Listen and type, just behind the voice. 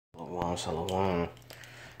Shalom, shalom. I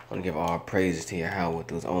want to give all praises to Yahawah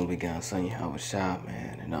through his only begotten son, Yahawahshai,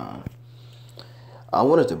 man. And I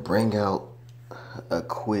wanted to bring out a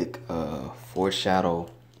quick foreshadow,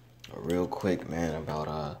 real quick, man,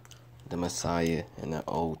 about the Messiah in the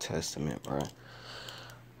Old Testament, bro.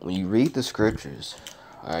 When you read the scriptures,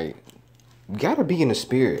 you gotta be in the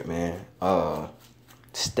spirit, man.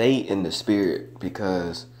 Stay in the spirit,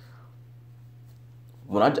 because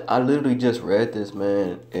when I literally just read this,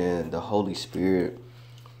 man, and the Holy Spirit,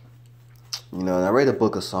 and I read the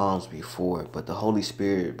book of Psalms before, but the Holy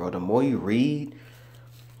Spirit, bro, the more you read,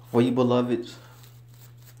 for you beloveds,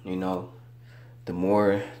 the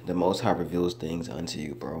more the Most High reveals things unto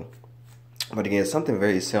you, bro. But again, something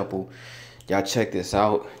very simple. Y'all check this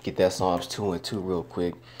out. Get that Psalms 2:2 real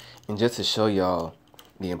quick. And just to show y'all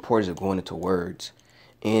the importance of going into words.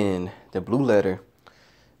 In the blue letter,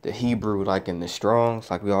 the Hebrew, like in the Strongs,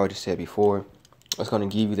 like we already said before, it's going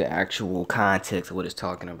to give you the actual context of what it's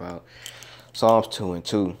talking about. Psalms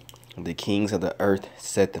 2:2. The kings of the earth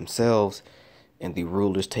set themselves, and the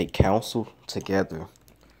rulers take counsel together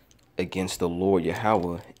against the Lord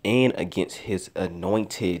Yahawah and against his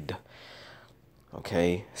anointed.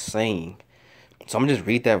 Okay, saying. So I'm going to just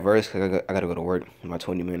read that verse because I got to go to work in my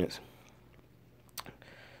 20 minutes.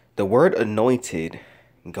 The word anointed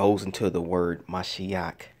goes into the word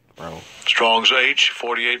Masiach, bro. Strong's H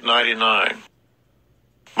 4899.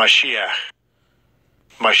 Masiach.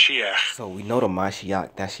 So we know the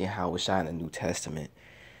Masiach, that's Yahawahshai in the New Testament,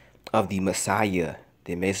 of the Messiah,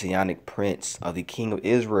 the Messianic Prince of the King of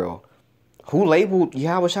Israel, who labeled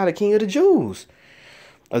Yahawahshai the King of the Jews,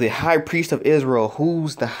 of the High Priest of Israel,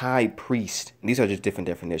 who's the High Priest. These are just different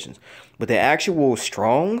definitions. But the actual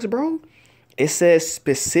Strongs, bro, it says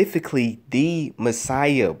specifically the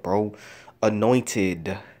Messiah, bro,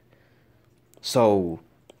 anointed. So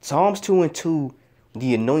Psalms 2:2,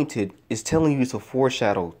 the anointed, is telling you it's a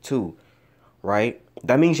foreshadow too, right?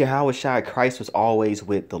 That means Yahawahshai, Christ, was always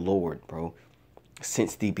with the Lord, bro,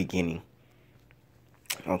 since the beginning.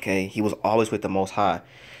 Okay, he was always with the Most High.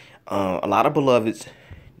 A lot of beloveds,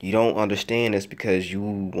 you don't understand this because you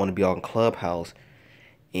want to be on Clubhouse,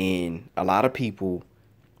 and a lot of people,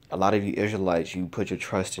 a lot of you Israelites, you put your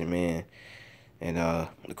trust in man, and of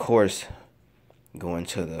course, going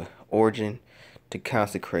to the origin, to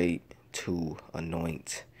consecrate, to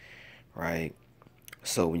anoint, right?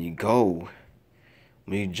 So when you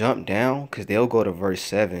jump down, because they'll go to verse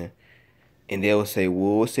 7, and they'll say,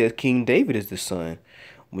 well, it says King David is the son.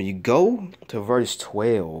 When you go to verse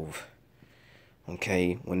 12,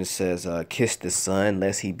 okay, when it says, kiss the son,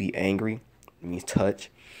 lest he be angry, it means touch,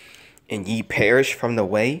 and ye perish from the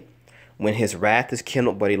way, when his wrath is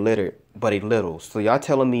kindled but a little. So y'all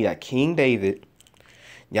telling me that King David,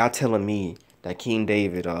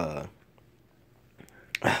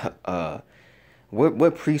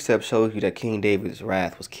 what precept shows you that King David's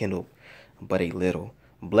wrath was kindled but a little?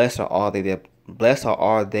 Blessed are all they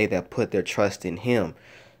that put their trust in him.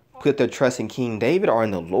 Put their trust in King David or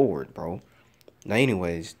in the Lord, bro. Now,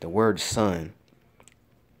 anyways, the word son,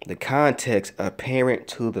 the context apparent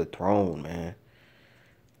to the throne, man.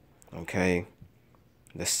 Okay,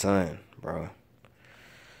 the son, bro.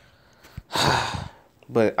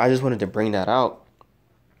 But I just wanted to bring that out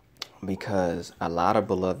because a lot of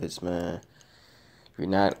beloveds, man,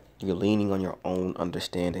 you're leaning on your own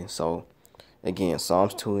understanding. So again,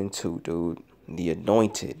 Psalms 2:2, dude, the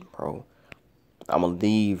anointed, bro. I'm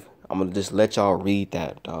gonna just let y'all read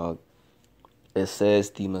that, dog. It says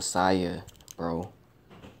the Messiah, bro.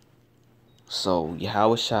 So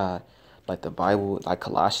Yahawahshai, like the Bible, like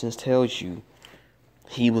Colossians tells you,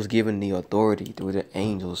 he was given the authority through the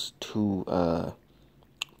angels to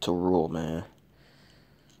rule, man.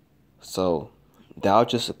 So that was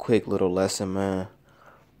just a quick little lesson, man.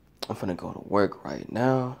 I'm finna go to work right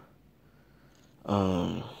now.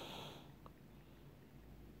 But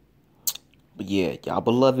yeah, y'all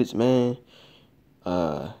beloveds, man.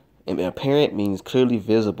 And apparent means clearly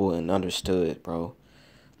visible and understood, bro.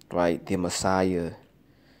 Right? The Messiah.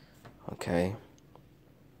 Okay.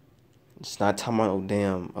 It's not talking about no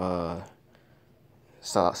damn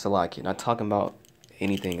Salaki. Not talking about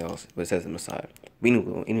anything else, but it says the Messiah.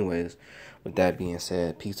 Anyways, with that being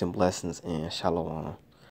said, peace and blessings and shalom.